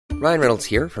Ryan Reynolds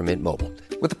here from Mint Mobile.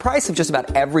 With the price of just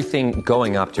about everything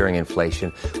going up during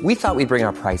inflation, we thought we'd bring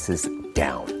our prices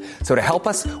down. So to help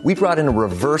us, we brought in a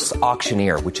reverse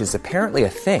auctioneer, which is apparently a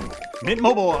thing. Mint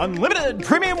Mobile Unlimited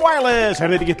Premium Wireless. How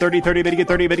to get 30, 30, bit to get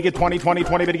 30, bit to get 20, 20,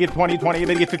 20, bit to get 20, 20,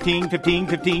 bit to get 15, 15,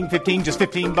 15, 15, just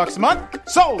 $15 a month?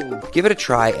 Sold! Give it a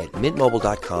try at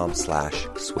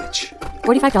mintmobile.com/switch.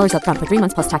 $45 up front for 3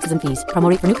 months plus taxes and fees. Promo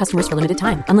rate for new customers for limited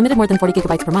time. Unlimited more than 40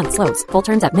 gigabytes per month. Slows full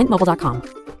terms at mintmobile.com.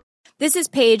 This is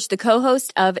Paige, the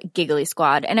co-host of Giggly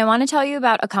Squad, and I want to tell you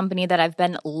about a company that I've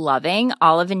been loving,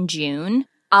 Olive & June.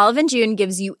 Olive & June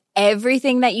gives you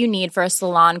everything that you need for a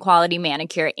salon-quality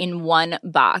manicure in one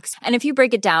box. And if you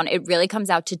break it down, it really comes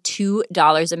out to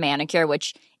 $2 a manicure,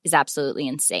 which is absolutely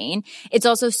insane. It's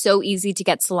also so easy to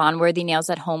get salon-worthy nails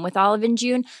at home with Olive &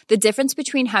 June. The difference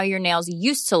between how your nails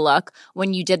used to look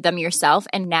when you did them yourself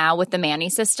and now with the Mani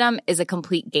system is a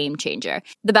complete game changer.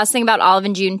 The best thing about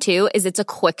Olive & June, too, is it's a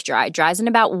quick dry. Dries in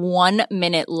about 1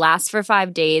 minute, lasts for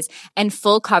 5 days, and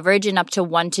full coverage in up to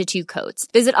 1 to 2 coats.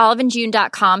 Visit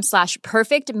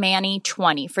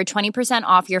oliveandjune.com/perfectmani20 for 20%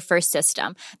 off your first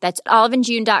system. That's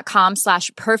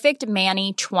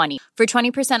oliveandjune.com/perfectmani20 for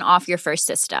 20% off your first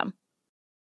system.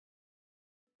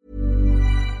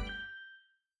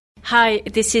 Hi,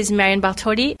 this is Marion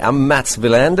Bartoli. I'm Mats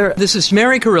Wilander. This is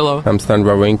Mary Carillo. I'm Stan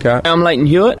Wawrinka. I'm Leighton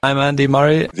Hewitt. I'm Andy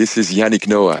Murray. This is Yannick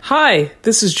Noah. Hi,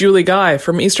 this is Julie Guy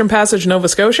from Eastern Passage, Nova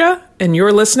Scotia, and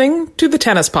you're listening to the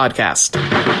Tennis Podcast.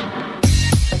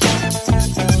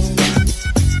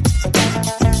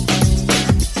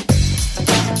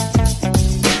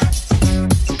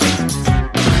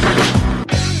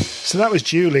 So that was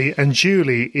Julie, and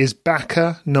Julie is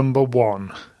backer number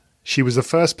 1. She was the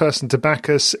first person to back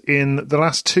us in the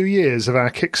last 2 years of our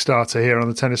Kickstarter here on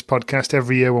the Tennis Podcast.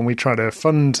 Every year when we try to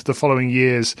fund the following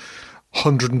year's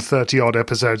 130-odd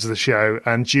episodes of the show,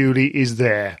 and Julie is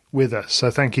there with us.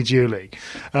 So thank you, Julie.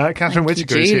 Catherine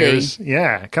Whitaker is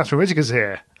here. Catherine Whitaker's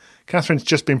here. Catherine's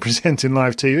just been presenting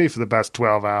live TV for the past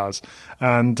 12 hours,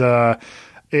 and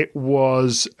it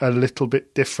was a little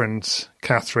bit different,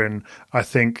 Catherine, I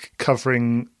think,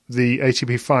 covering the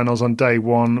ATP finals on day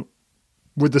one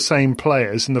with the same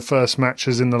players in the first match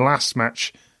as in the last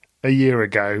match a year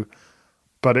ago,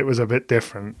 but it was a bit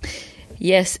different.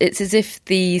 Yes, it's as if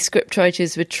the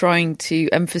scriptwriters were trying to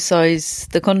emphasise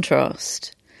the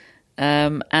contrast.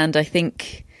 And I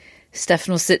think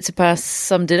Stefanos Tsitsipas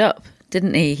summed it up,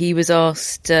 didn't he? He was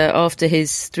asked after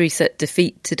his 3-set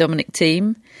defeat to Dominic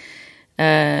Thiem,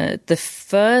 the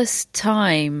first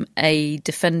time a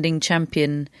defending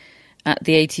champion at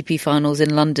the ATP finals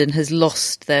in London has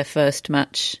lost their first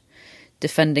match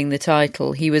defending the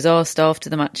title. He was asked after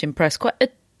the match in press, quite a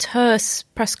terse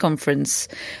press conference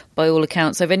by all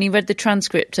accounts. I've only read the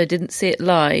transcript, I didn't see it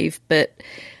live, but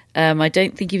I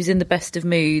don't think he was in the best of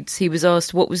moods. He was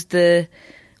asked what was the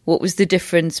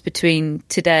difference between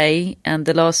today and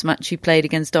the last match he played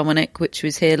against Dominic, which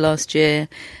was here last year,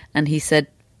 and he said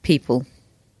people.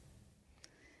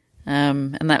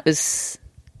 And that was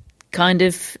kind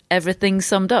of everything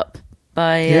summed up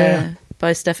by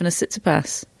Stefanos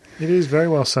Tsitsipas. It is very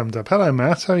well summed up. Hello,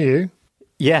 Matt. How are you?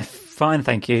 Yeah, fine,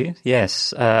 thank you.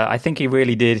 Yes, I think he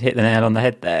really did hit the nail on the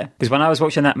head there. Because when I was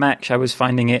watching that match, I was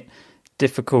finding it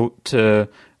difficult to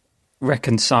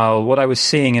reconcile what I was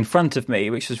seeing in front of me,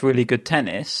 which was really good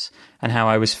tennis, and how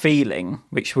I was feeling,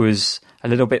 which was a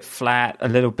little bit flat, a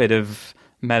little bit of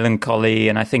melancholy,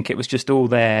 and I think it was just all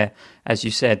there, as you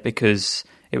said, because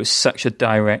it was such a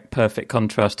direct, perfect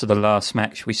contrast to the last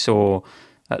match we saw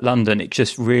at London. It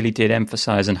just really did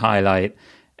emphasise and highlight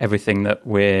everything that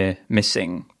we're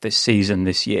missing this season,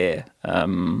 this year.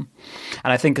 And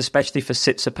I think especially for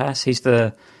Tsitsipas, he's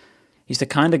the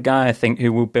kind of guy, I think,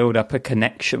 who will build up a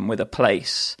connection with a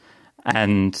place.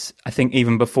 And I think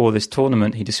even before this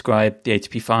tournament, he described the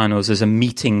ATP finals as a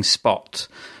meeting spot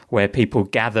where people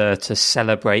gather to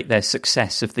celebrate their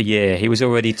success of the year. He was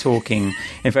already talking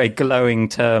in very glowing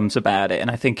terms about it. And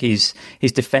I think he's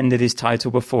defended his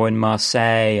title before in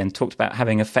Marseille and talked about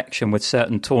having affection with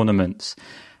certain tournaments.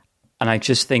 And I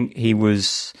just think he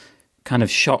was kind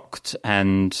of shocked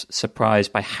and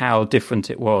surprised by how different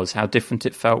it was, how different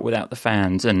it felt without the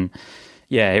fans. And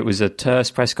yeah, it was a terse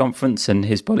press conference, and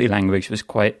his body language was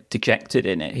quite dejected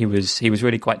in it. He was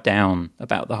really quite down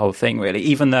about the whole thing, really,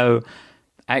 even though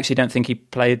I actually don't think he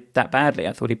played that badly.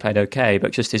 I thought he played okay,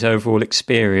 but just his overall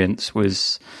experience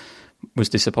was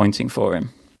disappointing for him.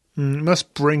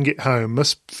 Must bring it home,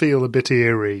 must feel a bit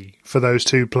eerie for those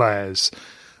two players.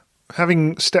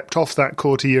 Having stepped off that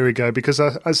court a year ago, because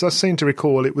as I seem to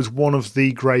recall, it was one of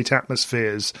the great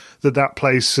atmospheres that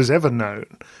place has ever known.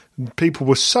 people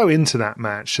were so into that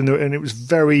match, and it was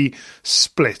very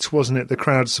split, wasn't it? The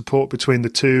crowd support between the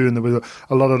two, and there was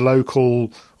a lot of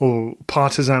local or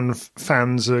partisan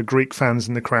fans, Greek fans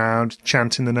in the crowd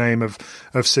chanting the name of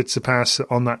Tsitsipas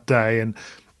on that day, and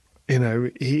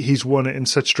he's won it in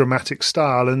such dramatic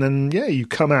style. And then you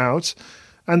come out,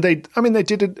 and they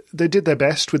did their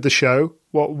best with the show.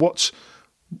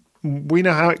 We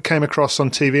know how it came across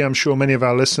on TV. I'm sure many of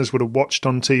our listeners would have watched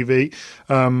on TV.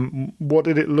 What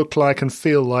did it look like and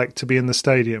feel like to be in the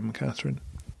stadium, Catherine?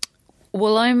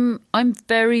 Well, I'm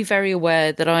very, very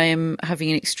aware that I am having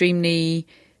an extremely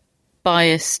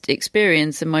biased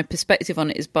experience, and my perspective on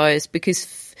it is biased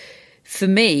because for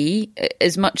me,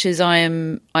 as much as I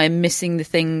am missing the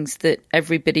things that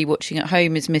everybody watching at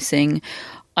home is missing,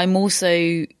 I'm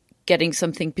also getting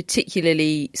something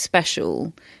particularly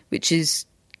special, which is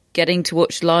getting to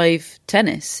watch live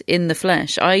tennis in the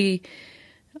flesh. I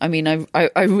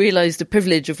realise the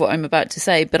privilege of what I'm about to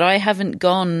say, but I haven't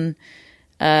gone,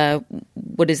 9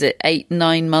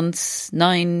 months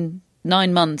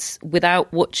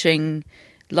without watching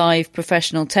live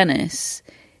professional tennis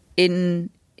in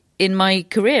my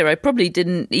career. I probably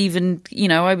didn't even,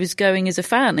 I was going as a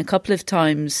fan a couple of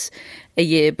times a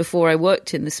year before I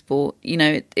worked in the sport.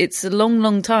 It's a long,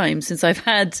 long time since I've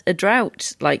had a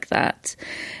drought like that.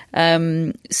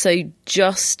 So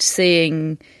just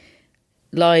seeing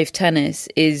live tennis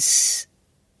is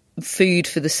food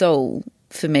for the soul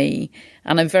for me.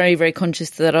 And I'm very, very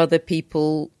conscious that other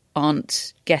people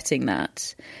aren't getting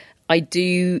that. I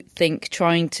do think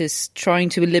trying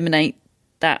to eliminate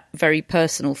that very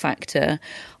personal factor,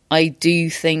 I do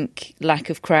think lack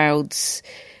of crowds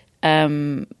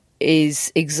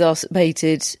is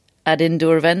exacerbated at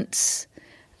indoor events.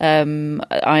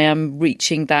 I am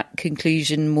reaching that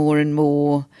conclusion more and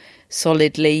more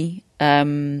solidly.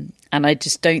 And I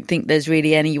just don't think there's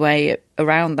really any way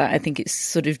around that. I think it's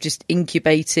sort of just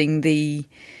incubating and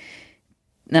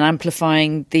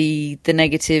amplifying the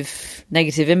negative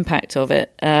impact of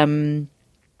it.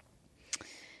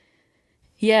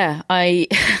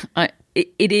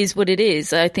 It is what it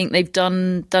is. I think they've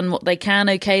done what they can.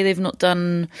 Okay, they've not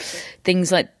done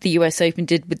things like the US Open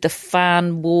did with the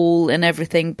fan wall and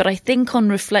everything. But I think on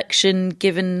reflection,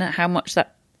 given how much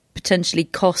that potentially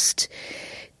cost,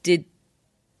 did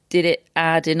it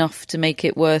add enough to make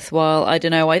it worthwhile? I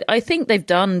don't know. I think they've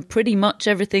done pretty much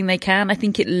everything they can. I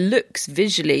think it looks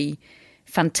visually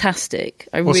fantastic.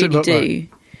 What's really it do. Like?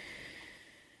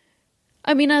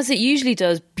 I mean, as it usually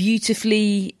does,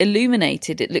 beautifully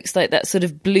illuminated. It looks like that sort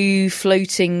of blue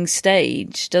floating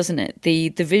stage, doesn't it?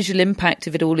 The visual impact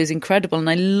of it all is incredible. And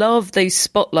I love those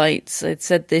spotlights. I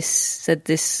said this a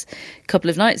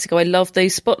couple of nights ago. I love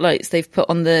those spotlights they've put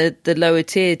on the lower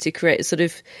tier to create a sort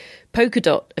of polka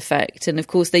dot effect. And of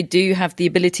course, they do have the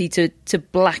ability to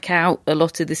black out a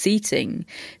lot of the seating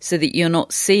so that you're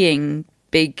not seeing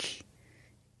big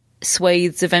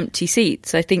swathes of empty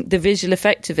seats. I think the visual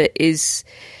effect of it is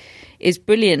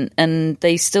brilliant, and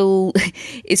they still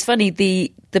it's funny,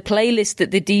 the playlist that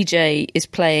the DJ is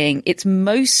playing, it's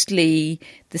mostly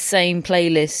the same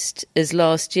playlist as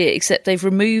last year, except they've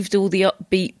removed all the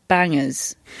upbeat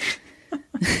bangers.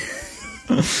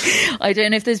 I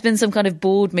don't know if there's been some kind of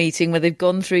board meeting where they've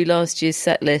gone through last year's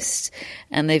set list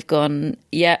and they've gone,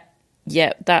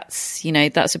 that's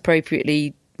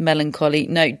appropriately melancholy.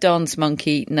 No, Dance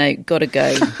Monkey. No, gotta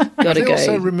go. Gotta they go.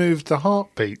 also removed the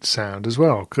heartbeat sound as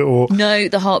well? Or no,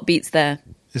 the heartbeat's there.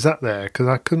 Is that there? Because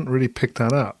I couldn't really pick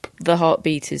that up. The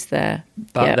heartbeat is there.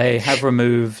 But they have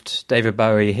removed David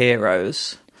Bowie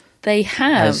Heroes. They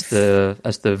have. As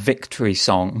the victory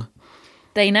song.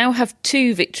 They now have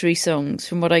 2 victory songs,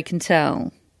 from what I can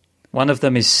tell. One of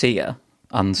them is Sia,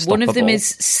 Unstoppable. One of them is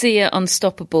Sia,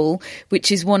 Unstoppable,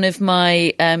 which is one of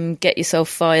my Get Yourself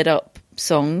Fired Up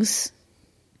songs.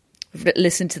 I've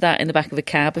listened to that in the back of a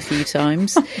cab a few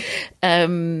times.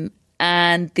 And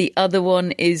the other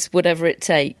one is Whatever It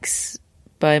Takes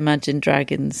by Imagine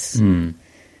Dragons.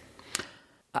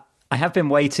 I have been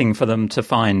waiting for them to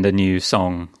find a new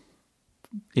song,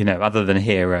 other than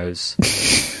Heroes.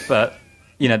 But,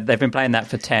 they've been playing that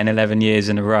for 10, 11 years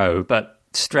in a row. But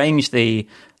strangely,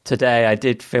 today I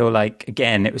did feel like,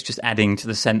 again, it was just adding to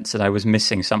the sense that I was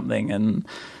missing something. And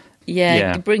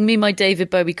yeah, bring me my David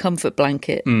Bowie comfort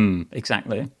blanket.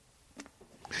 Exactly.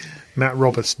 Matt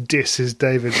Roberts disses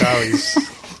David Bowie's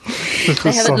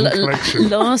song collection.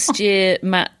 Last year,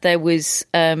 Matt, there was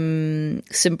some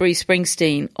Bruce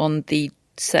Springsteen on the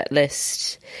set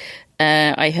list.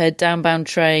 I heard Downbound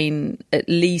Train at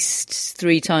least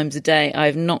 3 times a day.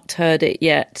 I've not heard it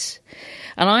yet.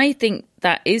 And I think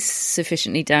that is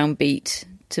sufficiently downbeat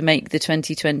to make the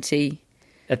 2020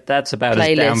 That's about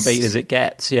playlist. As downbeat as it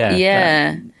gets, yeah.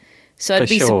 Yeah. So I'd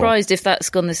be sure. surprised if that's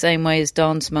gone the same way as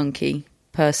Dance Monkey,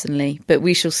 personally. But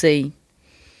we shall see.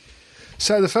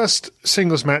 So the first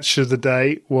singles match of the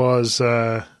day was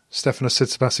Stefanos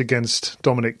Tsitsipas against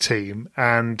Dominic Thiem,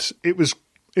 and it was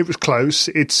close.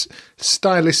 It's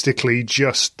stylistically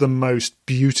just the most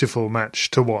beautiful match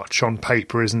to watch on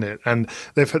paper, isn't it? And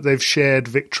they've shared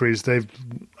victories. I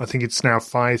think it's now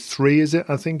 5-3, is it?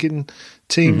 I think in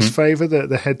Thiem's favour,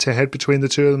 the head-to-head between the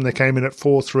two of them. They came in at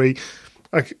 4-3.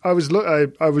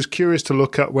 I was curious to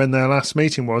look up when their last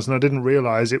meeting was, and I didn't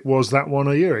realise it was that one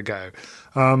a year ago.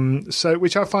 So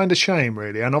which I find a shame,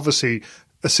 really. And obviously,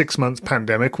 a 6-month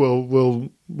pandemic will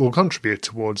contribute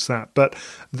towards that. But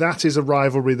that is a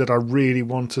rivalry that I really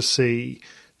want to see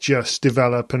just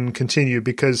develop and continue,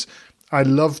 because I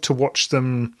love to watch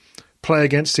them play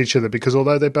against each other, because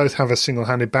although they both have a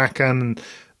single-handed backhand, and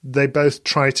they both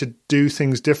try to do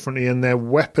things differently, and their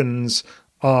weapons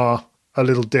are a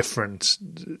little different.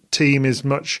 Thiem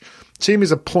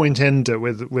is a point ender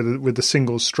with a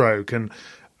single stroke, and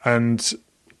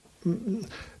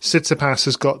Tsitsipas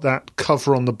has got that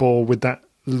cover on the ball with that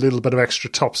little bit of extra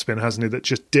topspin, hasn't he, that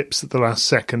just dips at the last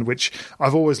second, which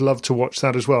I've always loved to watch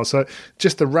that as well. So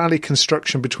just the rally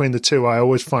construction between the two I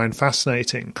always find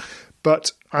fascinating.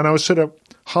 And I was sort of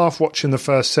half watching the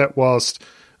first set whilst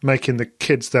making the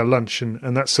kids their lunch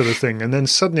and that sort of thing. And then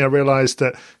suddenly I realised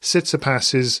that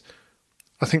Tsitsipas is,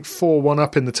 I think, 4-1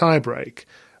 up in the tiebreak,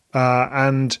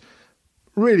 and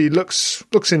really looks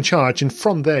in charge. And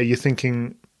from there, you're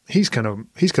thinking he's going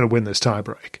to win this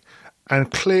tiebreak. And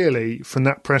clearly, from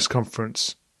that press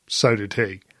conference, so did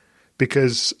he,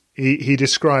 because he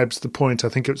describes the point. I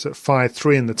think it was at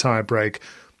 5-3 in the tiebreak,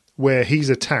 where he's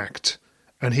attacked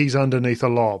and he's underneath a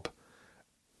lob,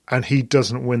 and he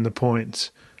doesn't win the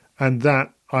point. And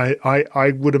that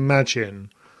I would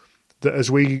imagine that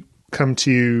as we come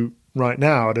to you right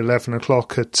now at 11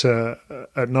 o'clock at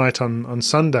night on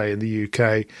Sunday in the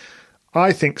UK,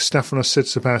 I think Stefanos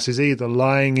Tsitsipas is either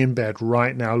lying in bed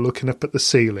right now looking up at the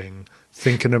ceiling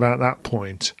thinking about that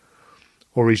point,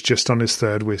 or he's just on his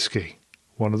third whiskey.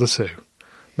 One of the two.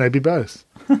 Maybe both.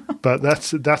 But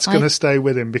that's going to stay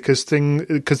with him, because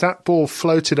that ball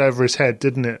floated over his head,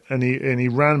 didn't it? And he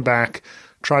ran back,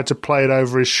 tried to play it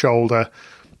over his shoulder,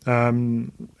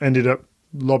 ended up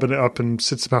lobbing it up, and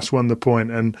Tsitsipas won the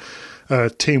point, and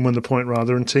Thiem won the point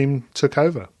rather, and Thiem took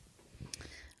over.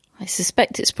 I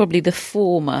suspect it's probably the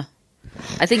former.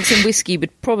 I think some whiskey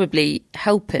would probably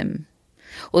help him.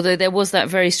 Although there was that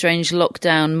very strange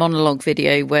lockdown monologue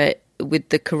video where with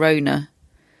the Corona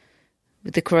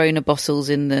bottles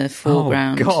in the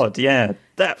foreground. Oh God, yeah,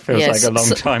 that feels like a long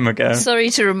time ago. Sorry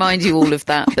to remind you all of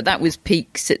that, but that was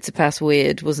peak Tsitsipas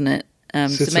weird, wasn't it?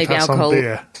 So maybe alcohol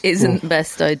isn't the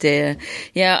best idea.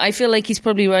 Yeah, I feel like he's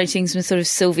probably writing some sort of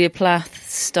Sylvia Plath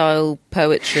style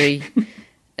poetry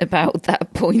about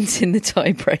that point in the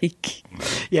tiebreak.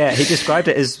 Yeah, he described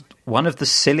it as one of the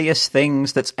silliest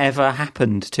things that's ever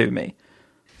happened to me.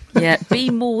 Yeah, be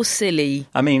more silly.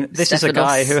 I mean, this Stefanos, is a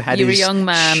guy who had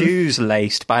his shoes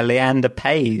laced by Leander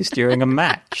Paes during a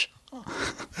match.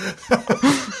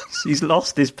 He's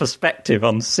lost his perspective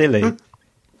on silly.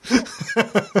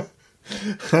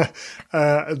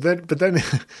 But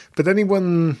then he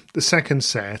won the second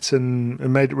set and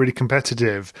made it really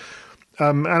competitive.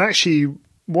 And actually,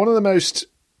 one of the most,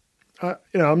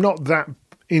 I'm not that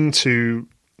into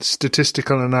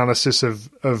statistical analysis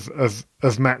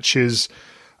of matches,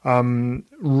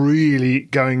 really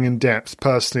going in depth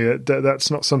personally. That's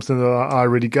not something that I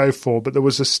really go for. But there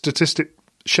was a statistic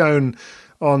shown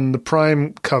on the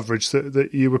Prime coverage that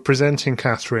you were presenting,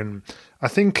 Catherine, I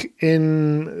think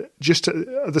in just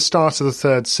at the start of the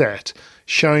third set,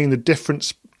 showing the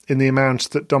difference in the amount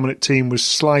that Dominic Thiem was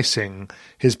slicing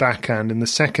his backhand in the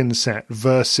second set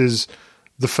versus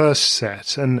the first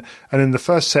set. And in the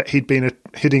first set, he'd been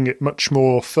hitting it much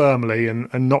more firmly and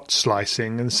not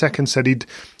slicing. And the second set, he'd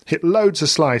hit loads of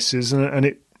slices and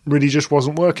it really just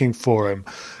wasn't working for him.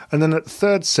 And then at the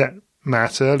third set,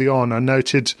 Matt, early on, I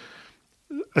noted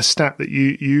a stat that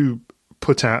you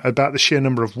put out about the sheer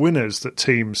number of winners that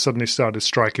Thiem suddenly started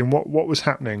striking. What was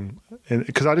happening?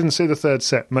 Because I didn't see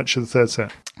much of the third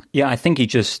set. Yeah, I think he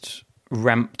just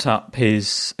ramped up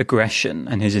his aggression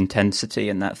and his intensity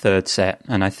in that third set.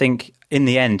 And I think in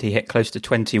the end, he hit close to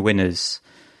 20 winners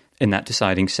in that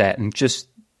deciding set and just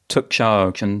took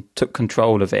charge and took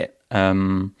control of it.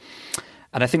 And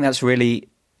I think that's really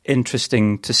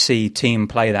interesting to see Thiem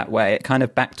play that way. It kind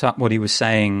of backed up what he was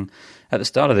saying at the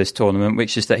start of this tournament,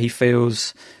 which is that he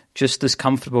feels just as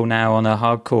comfortable now on a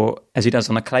hard court as he does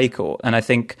on a clay court. And I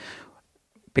think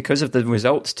because of the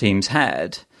results Thiem's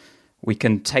had, we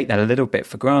can take that a little bit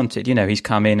for granted. You know, he's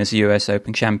come in as a US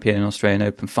Open champion, Australian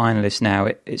Open finalist now.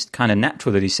 It's kind of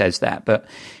natural that he says that. But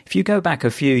if you go back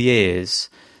a few years,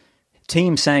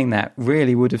 teams saying that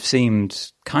really would have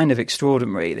seemed kind of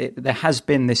extraordinary. There has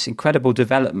been this incredible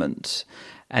development,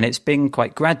 and it's been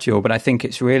quite gradual, but I think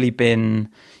it's really been,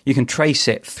 you can trace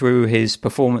it through his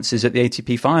performances at the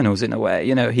ATP finals in a way.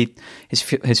 You know,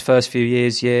 his first few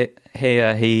years here,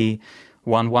 he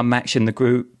won one match in the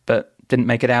group, but didn't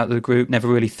make it out of the group, never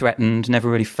really threatened, never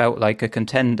really felt like a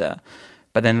contender.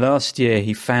 But then last year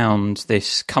he found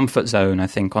this comfort zone, I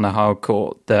think, on a hard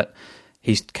court that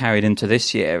he's carried into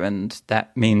this year, and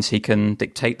that means he can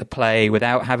dictate the play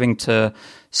without having to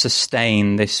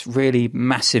sustain this really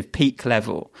massive peak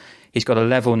level. He's got a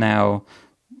level now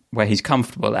where he's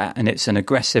comfortable at, and it's an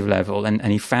aggressive level, and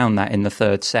he found that in the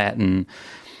third set. And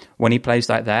when he plays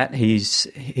like that, he's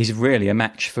really a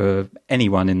match for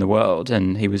anyone in the world,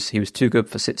 and he was too good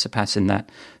for Tsitsipas in that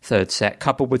third set,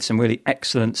 coupled with some really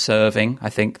excellent serving.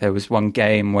 I think there was one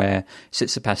game where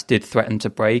Tsitsipas did threaten to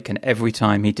break, and every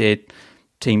time he did,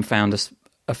 team found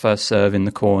a first serve in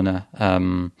the corner.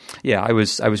 I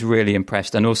was really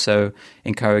impressed, and also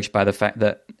encouraged by the fact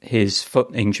that his foot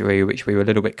injury, which we were a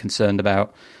little bit concerned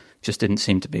about, just didn't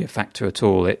seem to be a factor at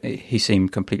all. He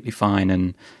seemed completely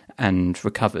fine and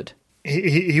recovered.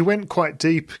 He went quite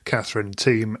deep, Catherine,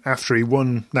 team, after he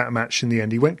won that match in the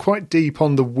end. He went quite deep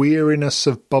on the weariness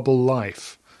of bubble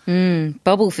life.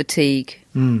 Bubble fatigue.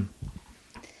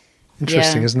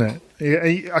 Interesting, isn't it?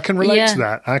 I can relate to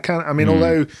that.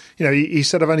 Although, you know, he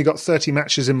said, I've only got 30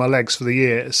 matches in my legs for the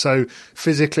year, so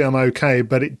physically I'm okay,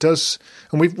 but it does,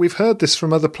 and we've heard this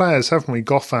from other players, haven't we,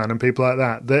 Goffin and people like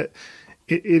that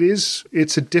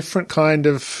it's a different kind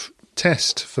of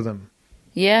test for them.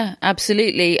 Yeah,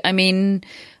 absolutely. I mean,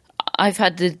 I've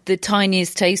had the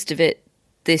tiniest taste of it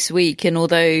this week, and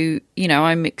although, you know,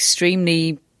 I'm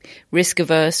extremely risk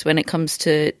averse when it comes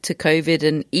to COVID,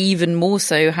 and even more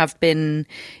so have been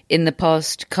in the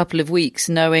past couple of weeks,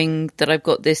 knowing that I've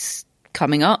got this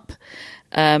coming up,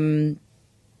 and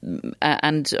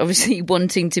obviously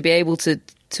wanting to be able to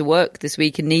work this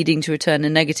week and needing to return a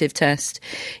negative test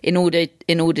in order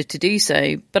to do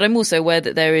so. But I'm also aware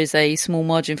that there is a small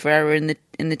margin for error in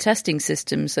the testing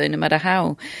system. So no matter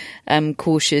how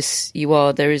cautious you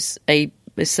are, there is a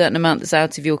certain amount that's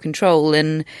out of your control.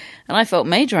 And I felt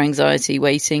major anxiety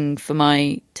waiting for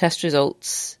my test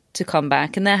results to come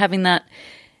back. And they're having that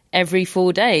every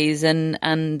 4 days and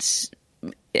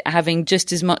having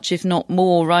just as much, if not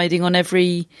more, riding on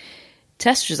every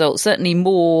test result. Certainly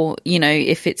more, you know,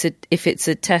 if it's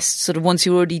a test sort of once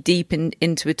you're already deep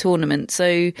into a tournament.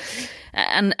 So,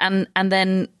 and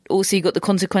then also you got the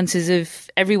consequences of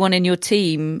everyone in your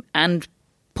team and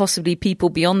possibly people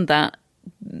beyond that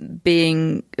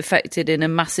being affected in a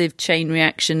massive chain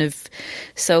reaction of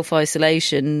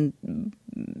self-isolation,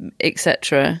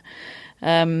 etc.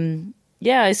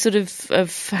 I sort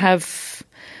of have.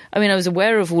 I mean, I was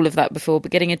aware of all of that before,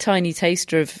 but getting a tiny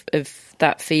taster of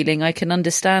that feeling, I can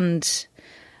understand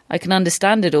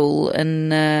it all,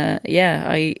 and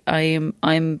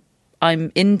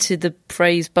I'm into the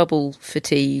phrase bubble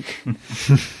fatigue.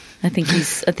 I think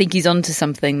he's onto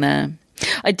something there.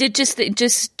 I did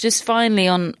just finally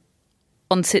on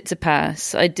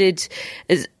Tsitsipas. I did,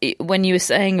 when you were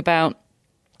saying about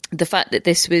the fact that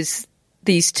this was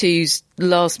these two's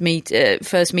first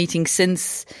meeting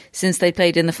since they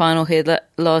played in the final here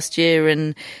last year,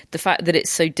 and the fact that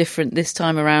it's so different this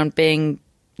time around, being,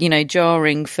 you know,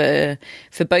 jarring for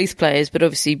both players, but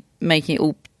obviously making it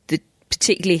all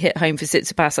particularly hit home for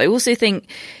Tsitsipas. I also think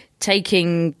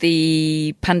taking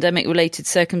the pandemic related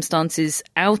circumstances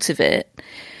out of it,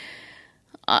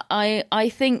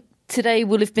 I think today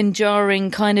will have been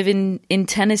jarring kind of in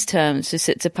tennis terms for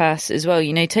Tsitsipas as well.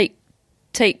 You know,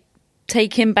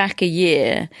 take him back a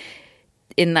year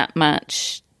in that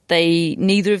match.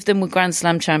 Neither of them were Grand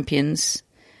Slam champions.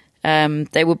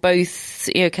 They were both,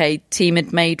 okay, team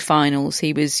had made finals.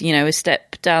 He was, you know, a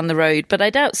step down the road, but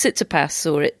I doubt Tsitsipas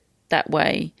saw it that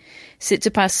way.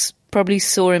 Tsitsipas probably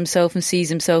saw himself and sees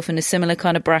himself in a similar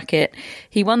kind of bracket.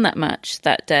 He won that match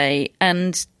that day,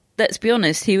 and let's be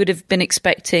honest, he would have been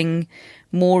expecting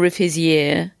more of his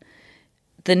year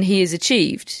than he has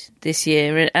achieved this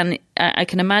year. And I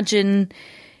can imagine,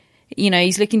 you know,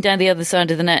 he's looking down the other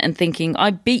side of the net and thinking,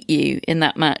 I beat you in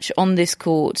that match on this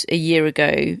court a year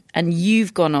ago, and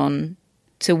you've gone on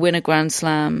to win a Grand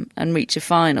Slam and reach a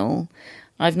final.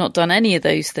 I've not done any of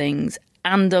those things,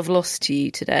 and I've lost to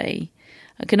you today.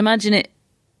 I can imagine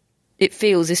it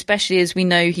feels, especially as we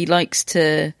know he likes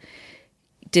to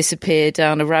disappear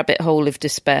down a rabbit hole of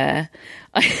despair.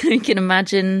 I can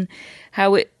imagine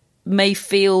how it may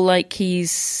feel like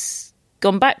he's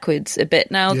gone backwards a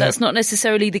bit. Now, that's not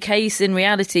necessarily the case in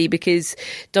reality because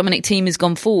Dominic Thiem has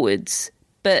gone forwards,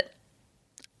 but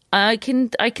I can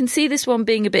see this one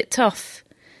being a bit tough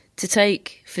to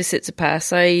take for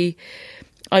Tsitsipas.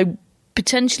 I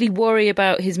potentially worry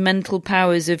about his mental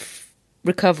powers of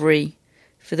recovery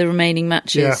for the remaining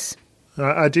matches.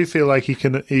 Yeah, I do feel like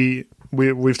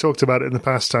we've talked about it in the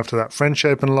past after that French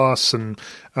Open loss and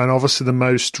obviously the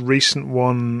most recent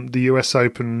one, the US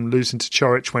Open, losing to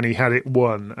Coric when he had it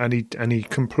won and he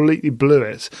completely blew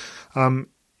it.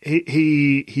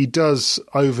 He does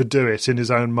overdo it in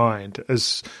his own mind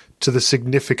as to the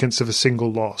significance of a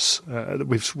single loss.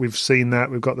 We've seen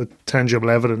that. We've got the tangible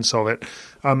evidence of it.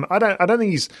 I don't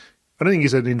think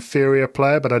he's an inferior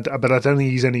player, but I don't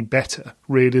think he's any better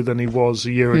really than he was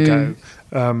a year ago.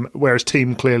 Whereas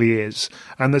Thiem clearly is,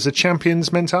 and there's a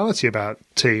champion's mentality about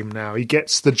Thiem now. He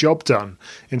gets the job done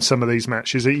in some of these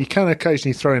matches. He can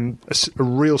occasionally throw in a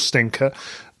real stinker,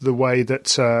 the way that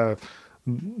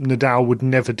Nadal would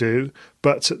never do,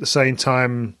 but at the same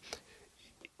time,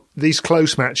 these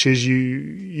close matches,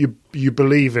 you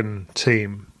believe in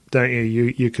Thiem, don't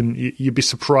you? You'd be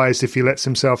surprised if he lets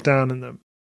himself down in them.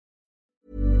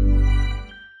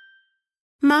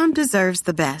 Mom deserves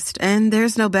the best, and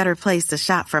there's no better place to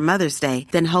shop for Mother's Day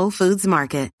than Whole Foods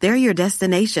Market. They're your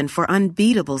destination for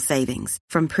unbeatable savings,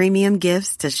 from premium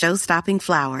gifts to show-stopping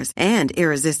flowers and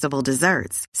irresistible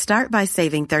desserts. Start by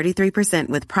saving 33%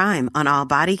 with Prime on all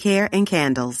body care and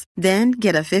candles. Then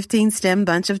get a 15-stem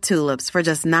bunch of tulips for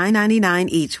just $9.99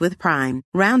 each with Prime.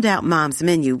 Round out Mom's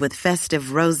menu with festive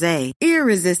rosé,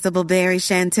 irresistible berry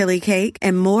chantilly cake,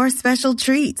 and more special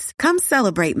treats. Come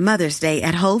celebrate Mother's Day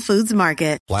at Whole Foods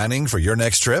Market. Planning for your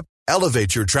next trip?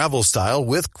 Elevate your travel style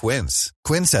with Quince.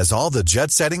 Quince has all the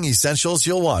jet-setting essentials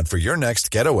you'll want for your next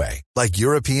getaway, like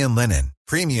European linen,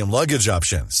 premium luggage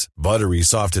options, buttery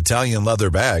soft Italian leather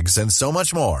bags, and so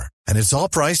much more. And it's all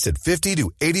priced at 50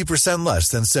 to 80% less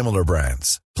than similar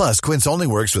brands. Plus, Quince only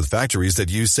works with factories that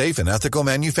use safe and ethical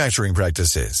manufacturing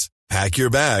practices. Pack your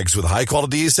bags with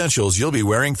high-quality essentials you'll be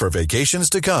wearing for vacations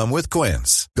to come with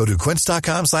Quince. Go to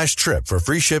quince.com/trip for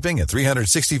free shipping and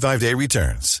 365-day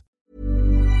returns.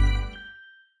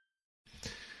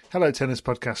 Hello, Tennis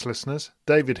Podcast listeners.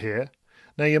 David here.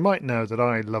 Now, you might know that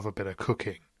I love a bit of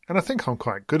cooking, and I think I'm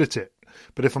quite good at it.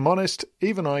 But if I'm honest,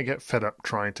 even I get fed up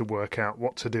trying to work out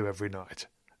what to do every night.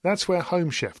 That's where Home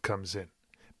Chef comes in.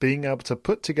 Being able to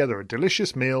put together a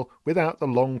delicious meal without the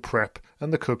long prep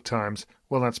and the cook times,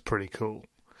 well, that's pretty cool.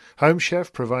 Home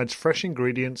Chef provides fresh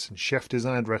ingredients and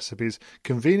chef-designed recipes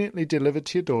conveniently delivered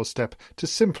to your doorstep to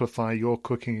simplify your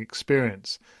cooking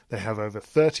experience. They have over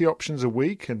 30 options a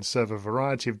week and serve a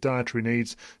variety of dietary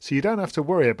needs, so you don't have to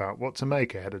worry about what to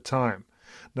make ahead of time.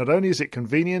 Not only is it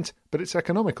convenient, but it's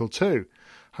economical too.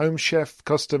 Home Chef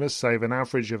customers save an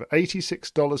average of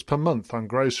 $86 per month on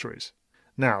groceries.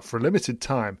 Now, for a limited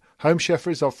time, Home Chef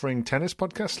is offering Tennis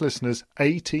Podcast listeners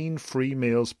 18 free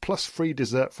meals plus free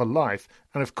dessert for life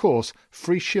and, of course,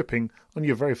 free shipping on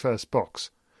your very first box.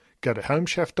 Go to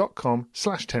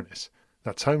homechef.com/tennis.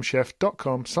 That's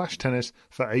homechef.com/tennis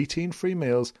for 18 free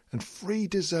meals and free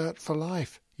dessert for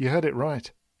life. You heard it right.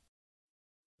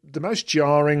 The most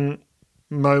jarring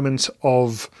moment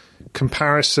of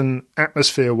comparison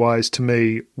atmosphere-wise to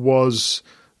me was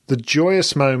the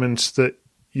joyous moment that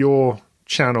your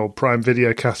channel, Prime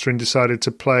Video, Catherine, decided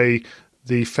to play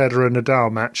the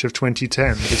Federer-Nadal match of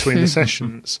 2010 between the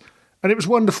sessions. And it was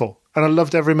wonderful. And I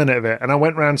loved every minute of it. And I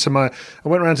went round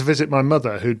to visit my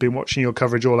mother, who'd been watching your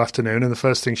coverage all afternoon. And the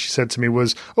first thing she said to me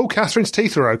was, "Oh, Catherine's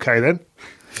teeth are okay then."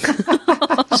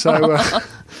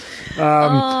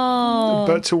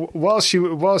 But while she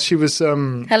was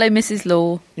hello, Mrs.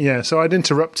 Law. Yeah, so I'd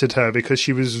interrupted her because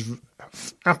she was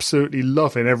absolutely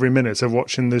loving every minute of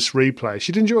watching this replay.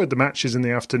 She'd enjoyed the matches in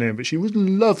the afternoon, but she was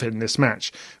loving this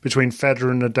match between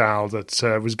Federer and Nadal that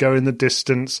was going the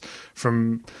distance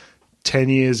from 10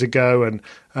 years ago, and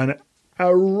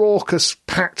a raucous,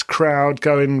 packed crowd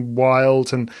going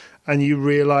wild, and you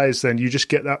realise then, you just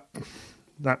get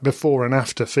that before and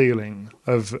after feeling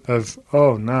of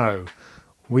oh no,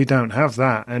 we don't have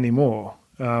that anymore.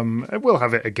 We'll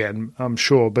have it again, I'm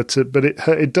sure, but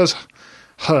it does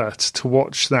hurt to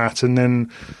watch that and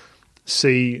then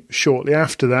see shortly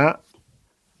after that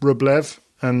Rublev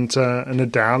and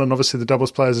Nadal, and obviously the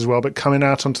doubles players as well, but coming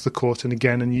out onto the court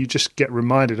and you just get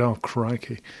reminded, oh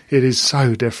crikey, it is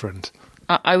so different.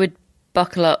 I would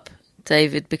buckle up,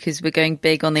 David, because we're going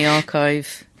big on the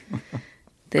archive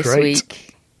this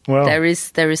week. Well, there is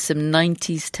some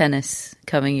 90s tennis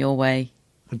coming your way.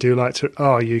 I do like to...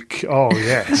 Oh,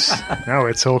 yes. Now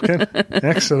we're talking.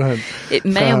 Excellent. It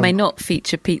may or may not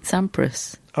feature Pete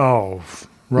Sampras. Oh,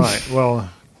 right. Well,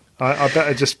 I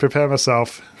better just prepare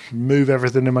myself, move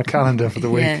everything in my calendar for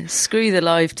the week. Yeah, screw the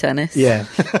live tennis. Yeah.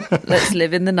 Let's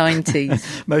live in the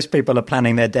 90s. Most people are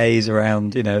planning their days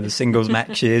around, the singles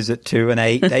matches at 2 and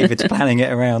 8. David's planning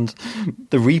it around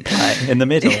the replay in the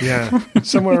middle. Yeah,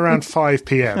 somewhere around 5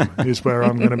 p.m. is where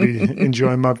I'm going to be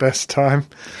enjoying my best time.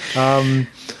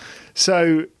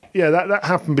 So, yeah, that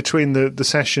happened between the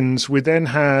sessions. We then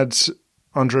had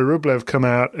Andrei Rublev come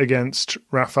out against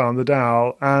Rafael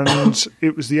Nadal, and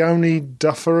it was the only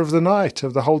duffer of the night,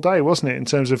 of the whole day, wasn't it, in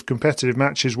terms of competitive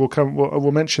matches?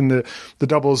 We'll mention the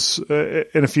doubles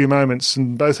in a few moments,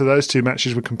 and both of those two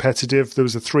matches were competitive. There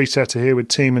was a 3-setter here with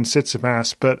Thiem and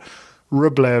Tsitsipas, but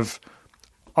Rublev,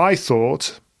 I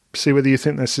thought, see whether you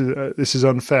think this is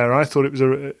unfair, I thought it was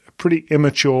a pretty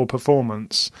immature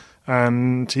performance,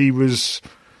 and he was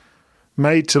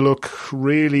made to look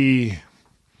really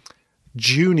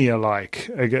junior-like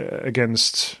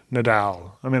against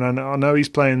Nadal. I mean, I know he's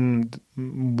playing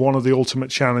one of the ultimate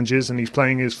challenges, and he's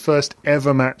playing his first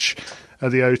ever match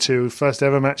at the O2, first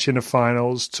ever match in a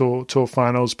finals, tour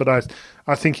finals, but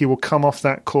I think he will come off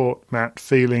that court, Matt,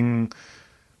 feeling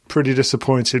pretty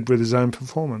disappointed with his own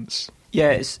performance. Yeah,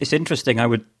 it's interesting. I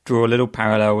would draw a little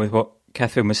parallel with what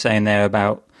Catherine was saying there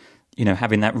about,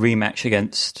 having that rematch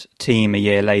against Thiem a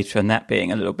year later and that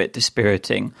being a little bit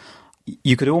dispiriting.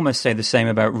 You could almost say the same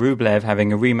about Rublev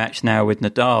having a rematch now with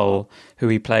Nadal, who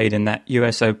he played in that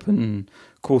US Open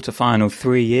quarterfinal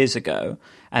 3 years ago.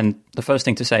 And the first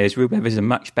thing to say is Rublev is a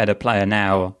much better player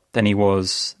now than he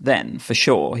was then, for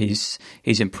sure. He's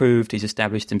improved, he's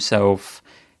established himself,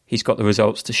 he's got the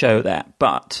results to show that.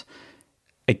 But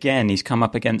again, he's come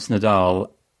up against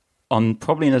Nadal on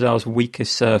probably Nadal's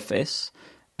weakest surface,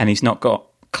 and he's not got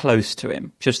close to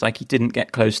him, just like he didn't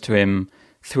get close to him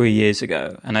 3 years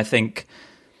ago. And I think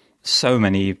so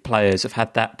many players have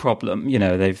had that problem.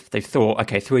 They've thought,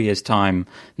 okay, 3 years' time,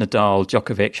 Nadal,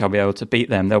 Djokovic, I'll be able to beat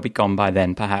them. They'll be gone by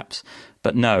then, perhaps.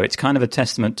 But no, it's kind of a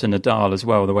testament to Nadal as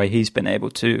well, the way he's been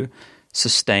able to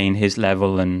sustain his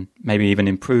level and maybe even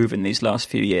improve in these last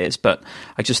few years. But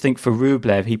I just think for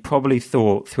Rublev, he probably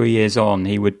thought 3 years on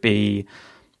he would be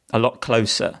a lot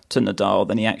closer to Nadal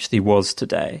than he actually was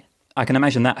today. I can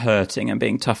imagine that hurting and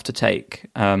being tough to take.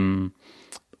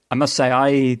 I must say,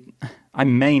 I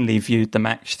mainly viewed the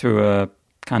match through a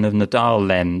kind of Nadal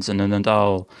lens and a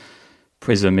Nadal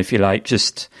prism, if you like.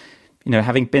 Just,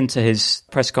 having been to his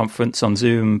press conference on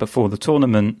Zoom before the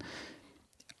tournament,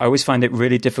 I always find it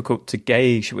really difficult to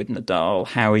gauge with Nadal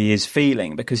how he is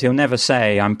feeling, because he'll never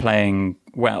say, I'm playing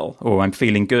well, or I'm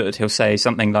feeling good. He'll say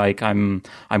something like, I'm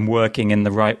working in the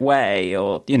right way,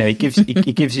 or, he gives you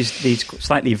these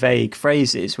slightly vague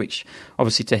phrases, which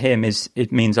obviously to him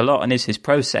it means a lot and is his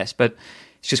process, but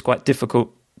it's just quite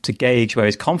difficult to gauge where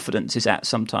his confidence is at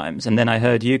sometimes. And then I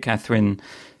heard you, Catherine,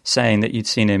 saying that you'd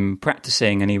seen him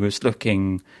practicing and he was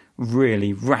looking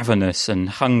really ravenous and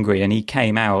hungry, and he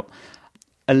came out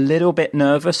a little bit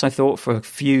nervous, I thought, for a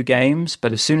few games,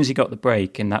 but as soon as he got the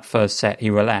break in that first set, he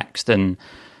relaxed, and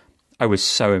I was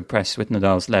so impressed with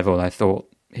Nadal's level. I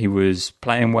thought he was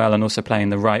playing well and also playing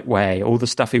the right way. All the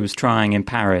stuff he was trying in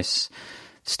Paris,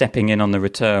 stepping in on the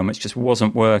return, which just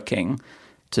wasn't working.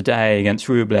 Today, against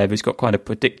Rublev, who's got quite a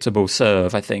predictable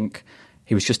serve, I think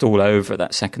he was just all over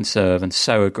that second serve and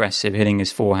so aggressive, hitting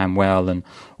his forehand well, and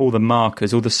all the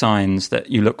markers, all the signs that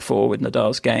you look for with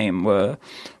Nadal's game were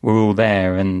all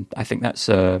there. And I think that's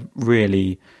a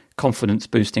really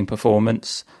confidence-boosting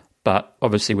performance, but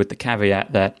obviously with the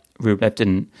caveat that Rublev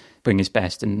didn't bring his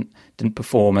best and didn't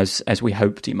perform as we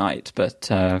hoped he might. But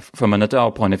from a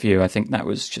Nadal point of view, I think that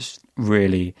was just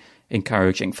really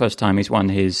encouraging. First time he's won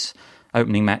his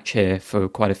opening match here for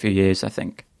quite a few years, I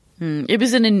think. It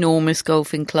was an enormous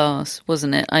golfing class,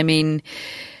 wasn't it? I mean,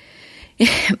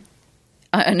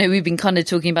 I know we've been kind of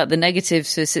talking about the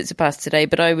negatives for Tsitsipas today,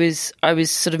 but I was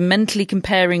sort of mentally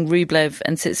comparing Rublev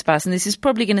and Tsitsipas, and this is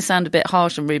probably going to sound a bit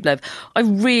harsh on Rublev. I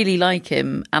really like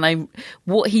him, and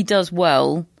what he does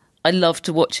well, I love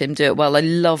to watch him do it well. I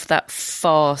love that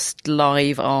fast,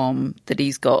 live arm that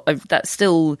he's got. That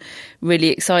still really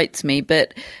excites me,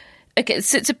 but okay,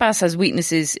 Tsitsipas has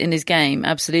weaknesses in his game,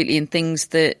 absolutely, and things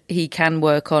that he can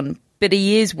work on, but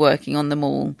he is working on them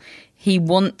all. He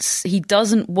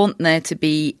doesn't want there to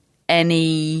be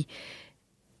any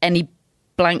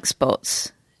blank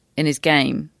spots in his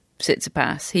game.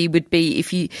 Tsitsipas, he would be,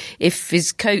 if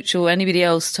his coach or anybody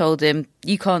else told him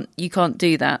you can't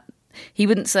do that, he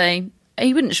wouldn't say,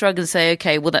 he wouldn't shrug and say,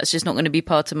 okay, well, that's just not going to be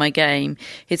part of my game.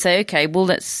 He'd say, okay, well,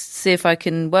 let's see if I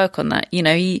can work on that. You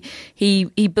know,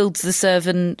 he builds the serve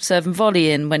and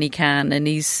volley in when he can, and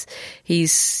he's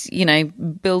you know,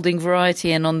 building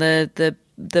variety in on the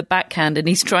backhand, and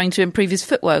he's trying to improve his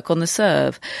footwork on the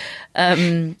serve.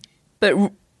 But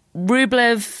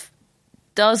Rublev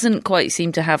doesn't quite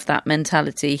seem to have that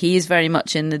mentality. He is very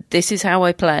much in the, this is how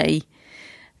I play.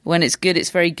 When it's good, it's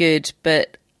very good.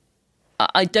 But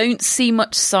I don't see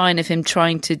much sign of him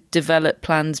trying to develop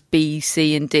plans B,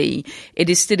 C and D. It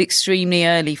is still extremely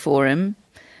early for him.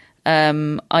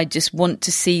 I just want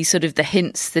to see sort of the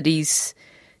hints that he's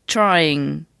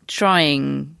trying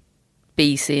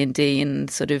B, C and D, and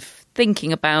sort of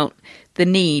thinking about the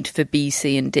need for B,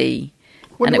 C and D.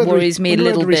 And it worries me a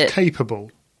little bit. He's capable.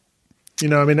 You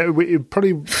know, I mean, it would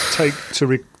probably take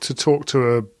to talk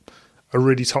to a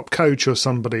really top coach or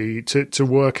somebody to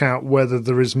work out whether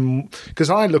there is, because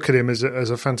I look at him as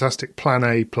a fantastic Plan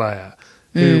A player.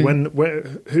 Who,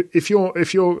 if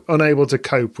you're unable to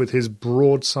cope with his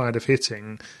broad side of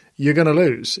hitting, you're going to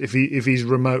lose if he's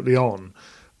remotely on.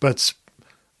 But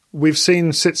we've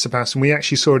seen Tsitsipas, and we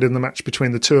actually saw it in the match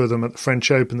between the two of them at the French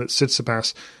Open, that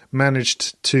Tsitsipas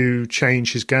managed to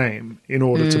change his game in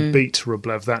order to beat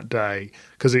Rublev that day,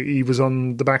 because he was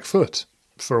on the back foot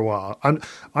for a while. And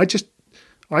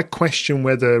I question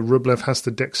whether Rublev has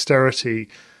the dexterity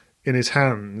in his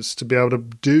hands to be able to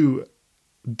do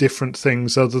different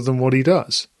things other than what he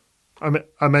does. I mean,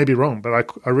 I may be wrong, but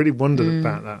I really wondered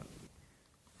about that.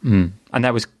 And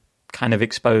that was kind of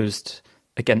exposed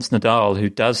against Nadal, who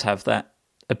does have that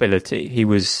ability. He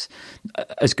was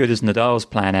as good as Nadal's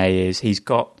Plan A is. He's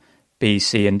got B,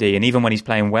 C and D, and even when he's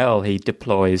playing well, he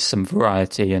deploys some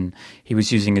variety, and he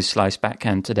was using his slice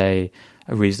backhand today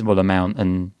a reasonable amount.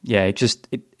 And yeah,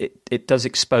 it does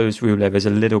expose Rublev as a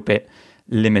little bit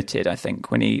limited, I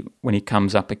think, when he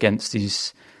comes up against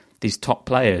these top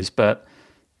players. But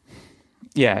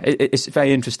yeah, it's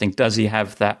very interesting. Does he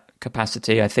have that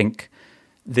capacity? I think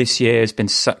this year has been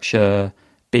such a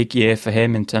big year for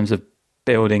him in terms of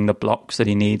building the blocks that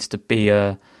he needs to be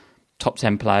a top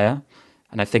 10 player.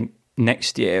 And I think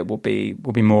next year will be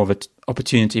more of an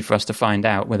opportunity for us to find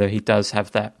out whether he does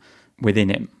have that within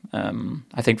him.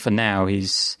 I think for now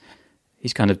he's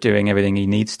kind of doing everything he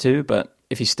needs to, but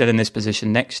if he's still in this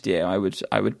position next year, I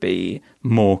would be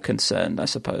more concerned, I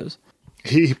suppose.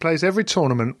 He plays every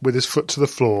tournament with his foot to the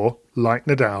floor, like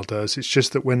Nadal does. It's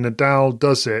just that when Nadal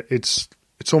does it, it's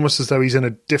almost as though he's in a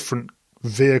different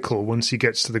vehicle once he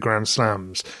gets to the Grand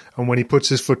Slams. And when he puts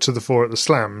his foot to the floor at the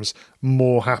Slams,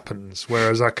 more happens.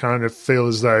 Whereas I kind of feel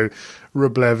as though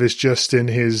Rublev is just in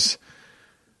his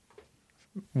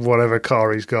whatever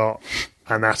car he's got,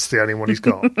 and that's the only one he's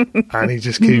got. And he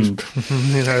just keeps,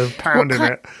 pounding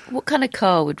it. What kind of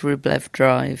car would Rublev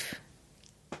drive?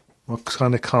 What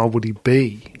kind of car would he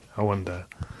be, I wonder,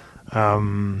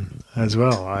 as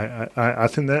well. I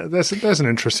think there's an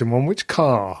interesting one. Which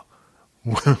car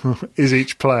is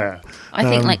each player? I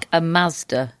think like a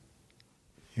Mazda.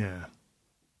 Yeah.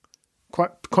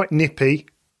 Quite nippy,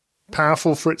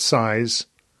 powerful for its size,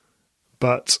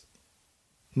 but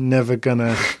never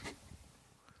gonna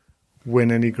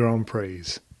win any Grand Prix.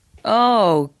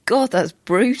 Oh, God, that's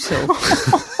brutal.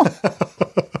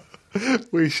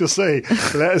 We shall see.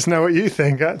 Let us know what you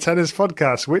think at Tennis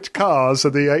Podcast. Which cars are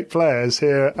the 8 players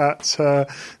here at the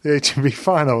ATP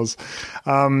Finals?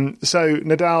 So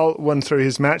Nadal won through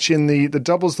his match. In the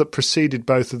doubles that preceded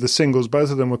both of the singles, both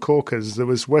of them were corkers. There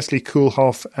was Wesley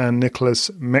Koolhof and Nicholas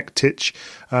Mektic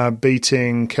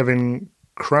beating Kevin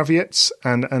Krawietz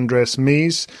and Andreas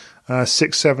Mies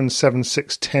 6-7,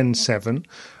 7-6, 10-7.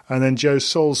 And then Joe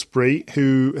Salisbury,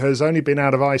 who has only been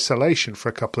out of isolation for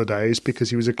a couple of days because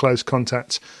he was a close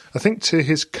contact, I think, to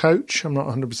his coach. I'm not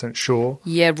 100% sure.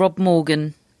 Yeah, Rob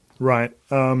Morgan. Right.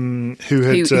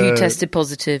 Who tested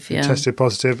positive, yeah. Tested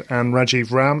positive. And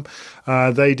Rajiv Ram.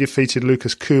 They defeated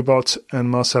Lucas Kubot and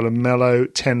Marcelo Melo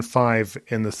 10-5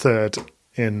 in the third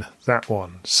in that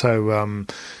one. So,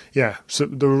 so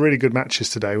there were really good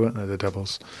matches today, weren't there, the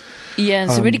doubles? Yeah,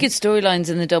 some really good storylines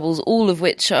in the doubles, all of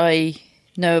which I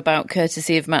know about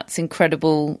courtesy of Matt's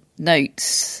incredible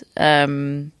notes. I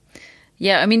mean,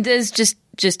 there's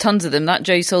just tons of them. That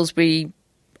Joe Salisbury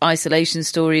isolation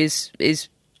story is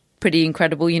pretty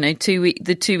incredible. You know,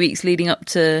 the 2 weeks leading up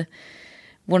to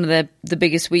one of the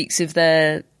biggest weeks of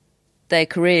their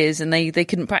careers, and they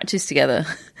couldn't practice together.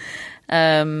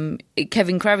 Kevin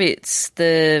Krawietz,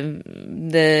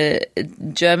 the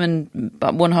German,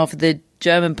 one half of the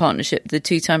German partnership, the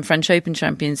 2-time French Open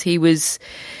champions, he was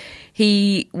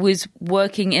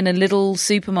working in a little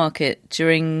supermarket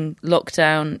during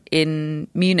lockdown in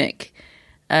Munich,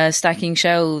 stacking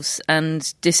shelves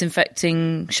and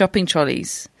disinfecting shopping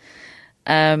trolleys.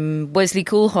 Wesley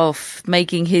Koolhof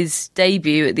making his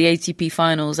debut at the ATP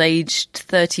Finals, aged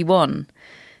 31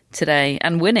 today,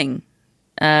 and winning.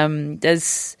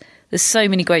 There's so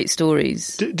many great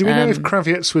stories. Do we know if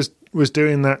Kravietz was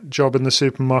doing that job in the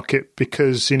supermarket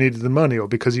because he needed the money or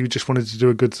because he just wanted to do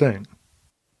a good thing?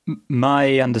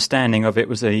 My understanding of it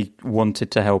was that he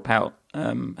wanted to help out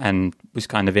and was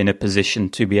kind of in a position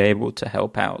to be able to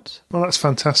help out. Well, that's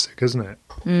fantastic, isn't it?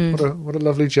 What a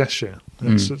lovely gesture.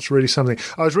 It's really something.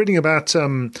 I was reading about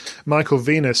Michael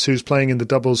Venus, who's playing in the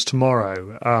doubles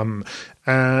tomorrow,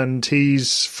 and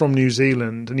he's from New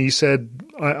Zealand, and he said,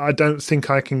 I don't think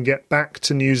I can get back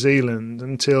to New Zealand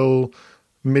until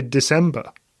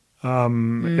mid-December,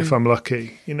 if I'm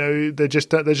lucky. You know, they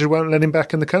just won't let him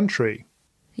back in the country.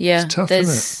 Yeah, it's tough,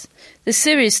 isn't it? There's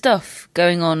serious stuff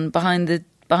going on behind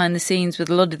the scenes with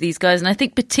a lot of these guys, and I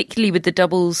think particularly with the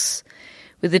doubles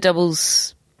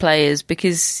players,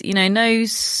 because no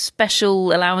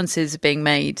special allowances are being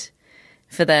made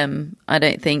for them. I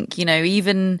don't think,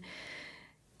 even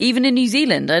in New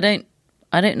Zealand, I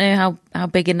don't know how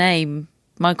big a name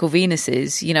Michael Venus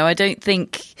is. I don't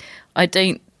think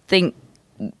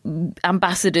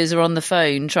ambassadors are on the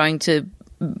phone trying to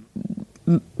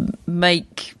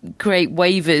create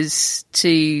waivers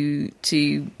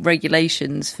to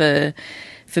regulations for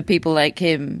people like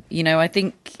him. I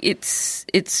think it's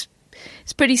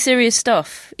pretty serious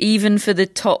stuff, even for the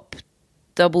top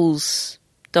doubles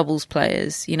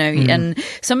players. And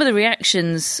some of the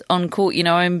reactions on court.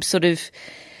 I'm sort of.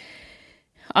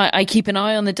 I keep an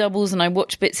eye on the doubles and I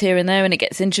watch bits here and there, and it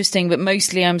gets interesting. But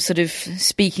mostly, I'm sort of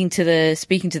speaking to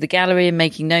the gallery and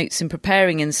making notes and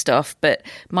preparing and stuff. But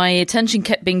my attention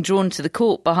kept being drawn to the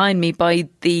court behind me by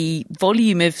the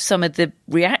volume of some of the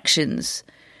reactions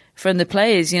from the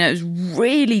players. It was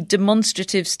really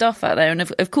demonstrative stuff out there, and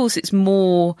of course, it's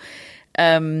more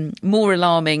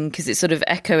alarming because it's sort of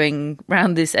echoing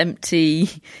around this empty,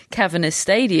 cavernous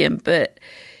stadium. But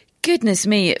goodness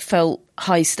me, it felt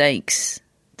high stakes.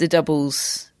 The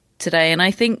doubles today, and I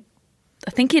think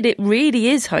it really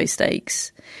is high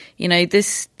stakes.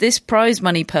 This prize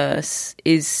money purse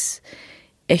is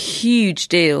a huge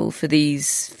deal for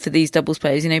these doubles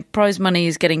players. Prize money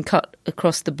is getting cut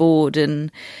across the board,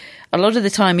 and a lot of the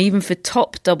time, even for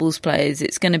top doubles players,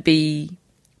 it's going to be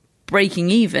breaking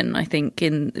even. I think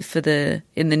in the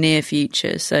near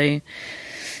future. So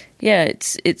yeah,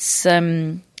 it's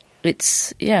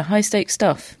high stakes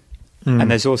stuff.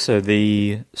 And there's also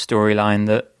the storyline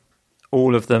that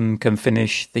all of them can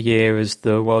finish the year as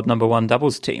the world number one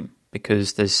doubles team,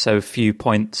 because there's so few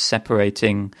points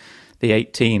separating the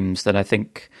 8 teams that I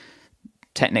think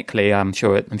technically, I'm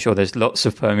sure there's lots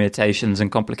of permutations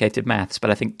and complicated maths,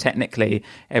 but I think technically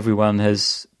everyone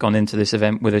has gone into this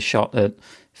event with a shot at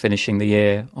finishing the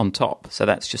year on top. So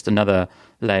that's just another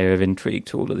layer of intrigue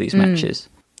to all of these matches.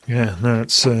 Yeah, no,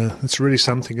 it's really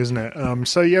something, isn't it?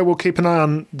 So yeah, we'll keep an eye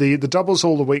on the doubles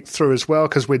all the week through as well,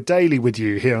 because we're daily with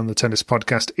you here on the Tennis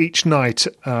Podcast each night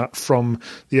from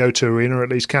the O2 Arena, or at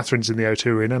least Catherine's in the O2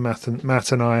 Arena.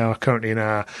 Matt and I are currently in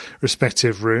our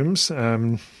respective rooms.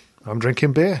 I'm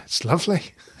drinking beer. It's lovely.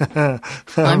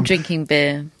 I'm drinking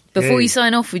beer. Before you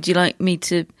sign off, would you like me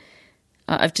to?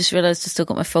 I've just realised I've still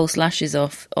got my false lashes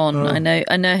on. Oh. I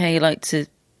know how you like to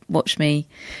watch me.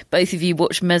 Both of you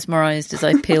watch mesmerised as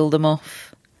I peel them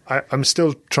off. I'm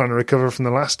still trying to recover from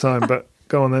the last time, but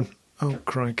go on then. Oh,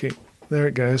 crikey. There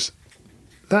it goes.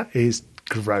 That is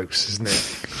gross, isn't it?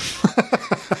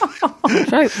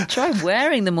 Try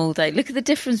wearing them all day. Look at the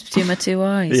difference between my two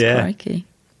eyes. Yeah. Crikey.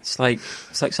 It's like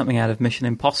something out of Mission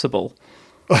Impossible.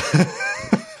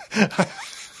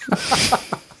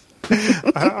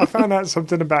 I found out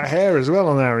something about hair as well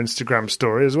on our Instagram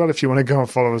story as well, if you want to go and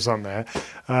follow us on there,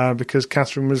 because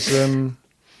Catherine was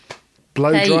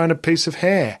blow-drying a piece of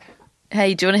hair.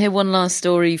 Hey, do you want to hear one last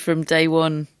story from day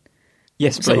one?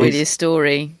 Yes, it's please. Not really a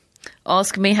story.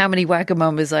 Ask me how many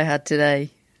Wagamamas I had today.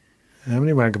 How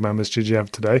many Wagamamas did you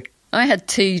have today? I had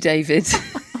 2, David.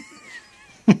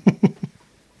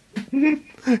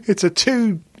 It's a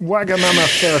 2 Wagamama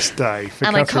first day for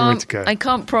Catherine Whitaker. I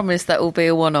can't promise that will be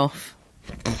a one-off.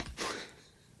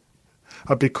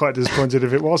 I'd be quite disappointed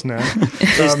if it was now.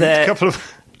 Is there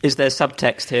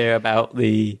subtext here about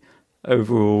the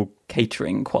overall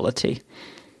catering quality?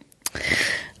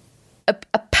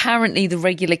 Apparently, the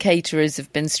regular caterers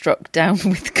have been struck down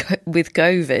with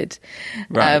COVID.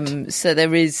 Right. So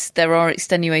there are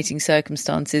extenuating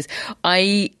circumstances.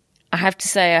 I have to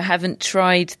say I haven't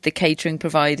tried the catering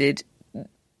provided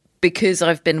because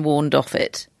I've been warned off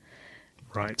it.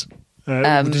 Right.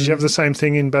 Did you have the same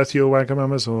thing in both your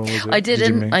Wagamamas, or was it, I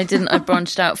didn't. I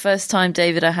branched out. First time,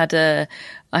 David, I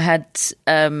had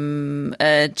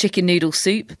chicken noodle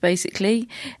soup, basically,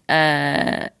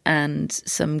 and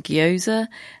some gyoza.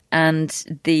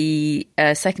 And the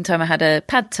second time, I had a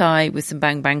pad thai with some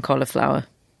bang bang cauliflower.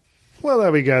 Well,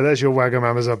 there we go. There's your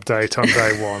Wagamama's update on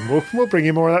day one. We'll bring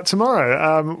you more of that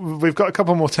tomorrow. We've got a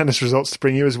couple more tennis results to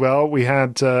bring you as well. We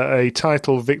had a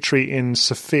title victory in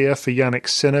Sofia for Jannik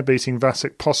Sinner, beating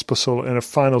Vasek Pospisil in a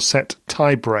final set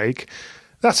tie-break.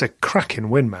 That's a cracking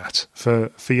win, Matt, for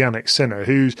Jannik Sinner,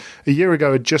 who a year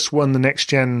ago had just won the Next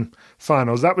Gen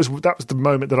finals. That was the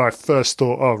moment that I first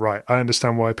thought, oh, right, I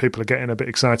understand why people are getting a bit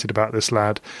excited about this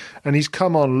lad. And he's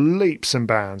come on leaps and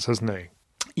bounds, hasn't he?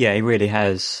 Yeah, he really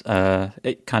has.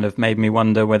 It kind of made me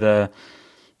wonder whether,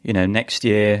 next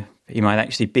year he might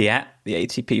actually be at the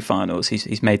ATP finals.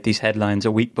 He's made these headlines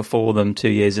a week before them, 2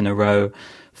 years in a row.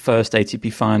 First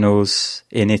ATP finals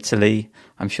in Italy.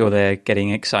 I'm sure they're getting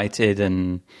excited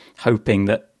and hoping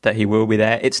that he will be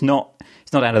there. It's not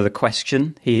out of the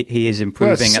question. He is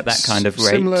improving at that kind of rate.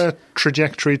 Similar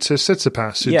trajectory to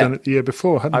Tsitsipas, who'd done it the year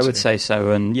before, hadn't he? I would say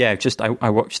so. And I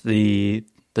watched the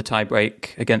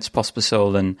tie-break against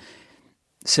Pospisil, and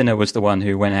Sinner was the one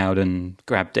who went out and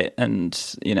grabbed it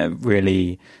and,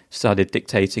 really started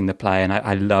dictating the play. And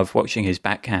I love watching his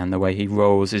backhand, the way he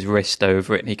rolls his wrist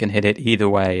over it and he can hit it either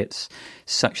way. It's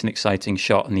such an exciting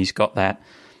shot, and he's got that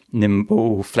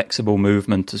nimble, flexible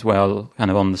movement as well,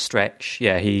 kind of on the stretch.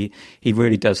 Yeah, he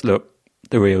really does look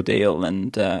the real deal,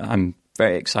 and I'm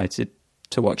very excited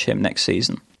to watch him next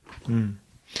season.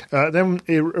 Then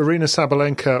Aryna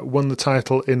Sabalenka won the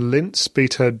title in Linz,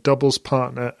 beat her doubles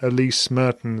partner Elise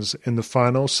Mertens in the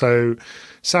final. So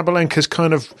Sabalenka's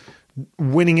kind of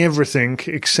winning everything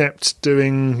except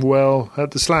doing well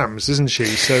at the slams, isn't she?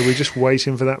 So we're just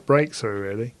waiting for that breakthrough,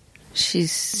 really.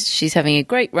 She's having a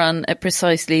great run at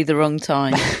precisely the wrong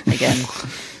time again.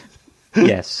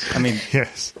 Yes, I mean,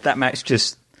 yes, that match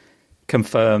just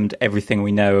confirmed everything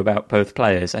we know about both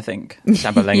players. I think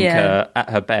Sabalenka at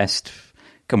her best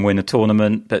can win a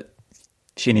tournament, but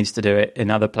she needs to do it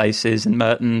in other places. And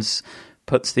Mertens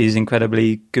puts these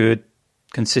incredibly good,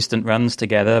 consistent runs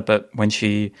together. But when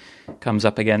she comes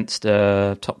up against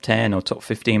a top 10 or top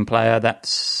 15 player,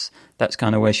 that's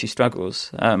kind of where she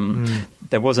struggles.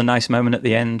 There was a nice moment at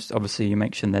the end. Obviously, you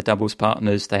mentioned their doubles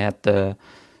partners. They had the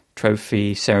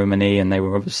trophy ceremony, and they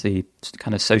were obviously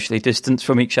kind of socially distanced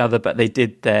from each other, but they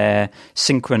did their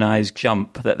synchronized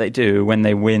jump that they do when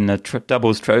they win a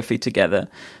doubles trophy together.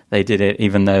 They did it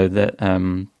even though that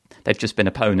they'd just been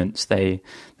opponents. They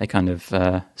kind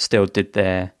of still did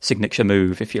their signature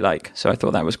move, if you like. So I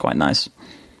thought that was quite nice.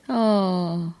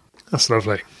 Oh, that's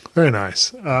lovely. Very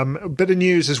nice. A bit of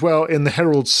news as well in the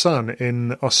Herald Sun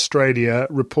in Australia,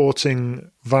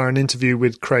 reporting via an interview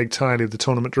with Craig Tiley, the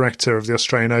tournament director of the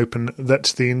Australian Open,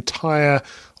 that the entire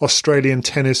Australian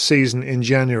tennis season in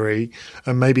January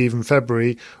and maybe even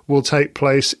February will take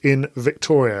place in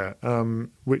Victoria,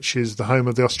 which is the home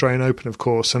of the Australian Open, of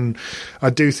course. And I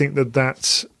do think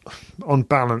that on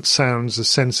balance sounds a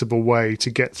sensible way to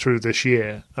get through this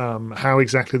year. How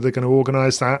exactly they're going to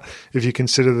organise that, if you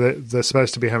consider that they're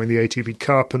supposed to be having the ATP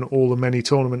Cup and all the many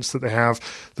tournaments that they have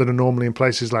that are normally in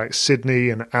places like Sydney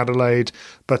and Adelaide.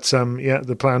 But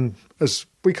the plan, as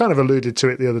we kind of alluded to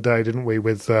it the other day, didn't we,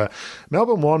 with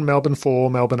Melbourne 1, Melbourne 4,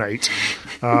 Melbourne 8,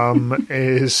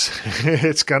 is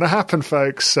it's going to happen,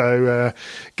 folks. So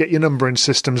get your numbering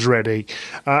systems ready.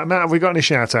 Matt, have we got any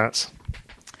shout-outs?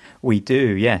 We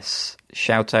do, yes.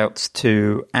 Shout-outs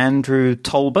to Andrew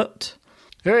Talbot.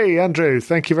 Hey, Andrew.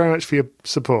 Thank you very much for your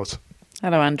support.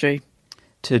 Hello, Andrew.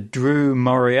 To Drew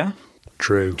Moria.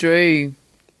 Drew.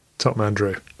 Top man,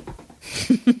 Drew.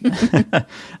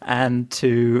 And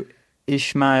to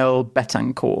Ishmael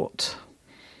Betancourt.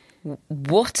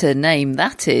 What a name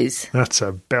that is. That's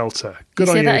a belter. Good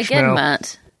on you, Say that Ishmael. again,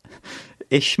 Matt.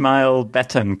 Ishmael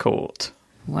Betancourt.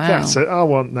 Wow. I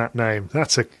want that name.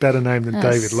 That's a better name than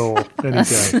David Law any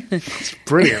day. It's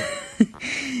brilliant.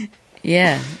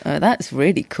 Yeah, that's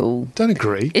really cool. Don't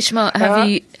agree. Ishmael,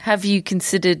 have you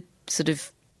considered sort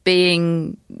of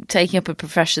taking up a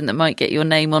profession that might get your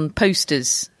name on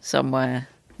posters somewhere?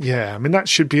 Yeah, I mean that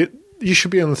should be. You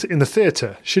should be in the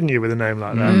theatre, shouldn't you, with a name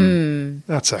like that?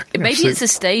 That's maybe it's a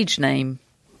stage name.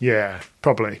 Yeah,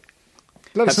 probably.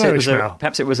 Let us know, Ishmael.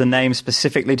 Perhaps it was a name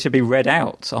specifically to be read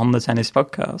out on the tennis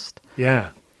podcast.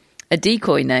 Yeah. A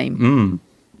decoy name.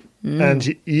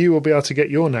 And you will be able to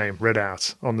get your name read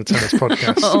out on the Tennis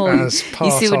Podcast as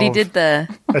part you see what he did there?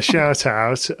 A shout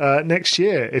out next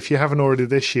year, if you haven't already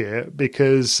this year,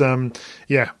 because,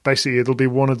 basically it'll be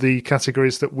one of the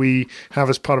categories that we have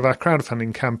as part of our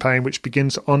crowdfunding campaign, which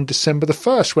begins on December the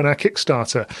 1st when our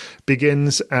Kickstarter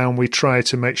begins, and we try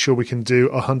to make sure we can do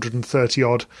 130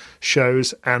 odd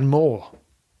shows and more.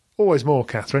 Always more,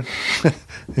 Catherine,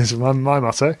 is my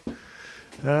motto.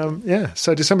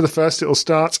 So December the 1st it'll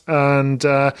start, and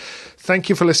thank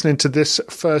you for listening to this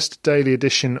first daily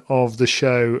edition of the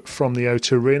show from the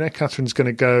O2 Arena. Catherine's going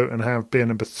to go and have beer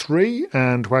number 3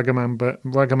 and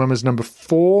Wagamama's number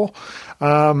 4. Whoa.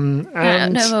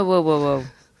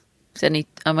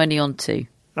 I'm only on 2.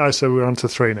 Oh, so we're on to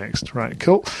 3 next. Right,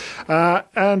 cool.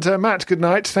 And Matt, good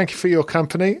night. Thank you for your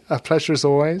company. A pleasure as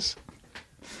always.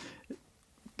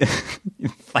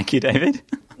 Thank you, David.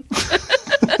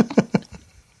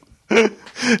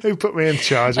 Who put me in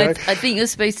charge? I think you're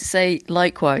supposed to say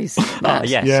likewise.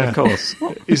 Yes, of course.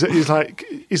 He's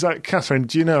like, Catherine,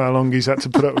 do you know how long he's had to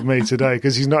put up with me today?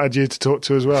 Because he's not had you to talk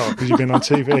to as well, because you've been on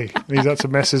TV. And he's had to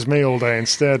message me all day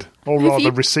instead, or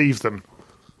rather receive them.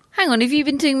 Hang on, have you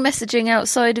been doing messaging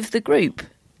outside of the group?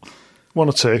 1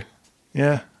 or 2,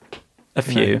 yeah. A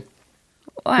few.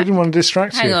 We didn't want to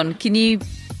distract you. Hang on, can you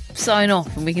sign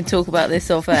off and we can talk about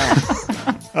this off air?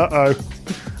 Uh-oh,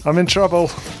 I'm in trouble.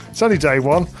 It's only day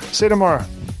 1. See you tomorrow.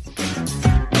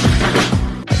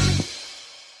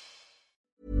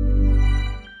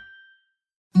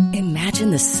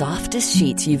 Imagine the softest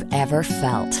sheets you've ever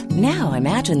felt. Now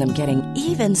imagine them getting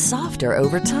even softer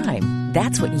over time.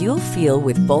 That's what you'll feel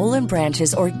with Boll &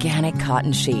 Branch's organic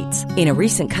cotton sheets. In a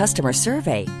recent customer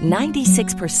survey,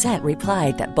 96%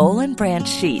 replied that Boll & Branch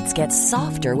sheets get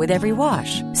softer with every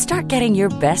wash. Start getting your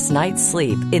best night's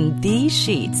sleep in these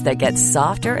sheets that get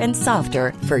softer and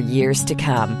softer for years to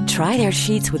come. Try their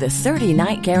sheets with a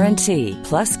 30-night guarantee.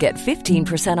 Plus, get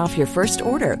 15% off your first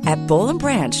order at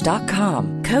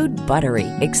bollandbranch.com. Code BUTTERY.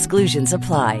 Exclusions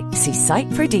apply. See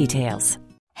site for details.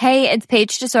 Hey, it's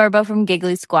Paige DeSorbo from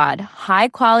Giggly Squad. High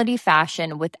quality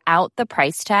fashion without the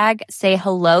price tag. Say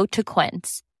hello to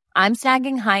Quince. I'm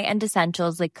snagging high-end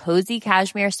essentials like cozy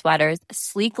cashmere sweaters,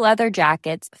 sleek leather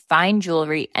jackets, fine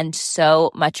jewelry, and so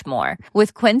much more.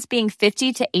 With Quince being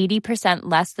 50 to 80%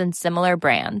 less than similar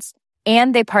brands.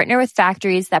 And they partner with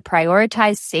factories that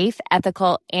prioritize safe,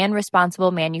 ethical, and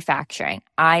responsible manufacturing.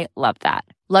 I love that.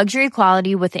 Luxury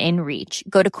quality within reach.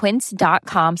 Go to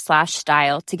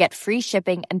quince.com/style to get free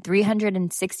shipping and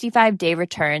 365-day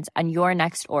returns on your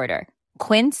next order.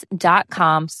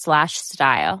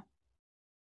 Quince.com/style.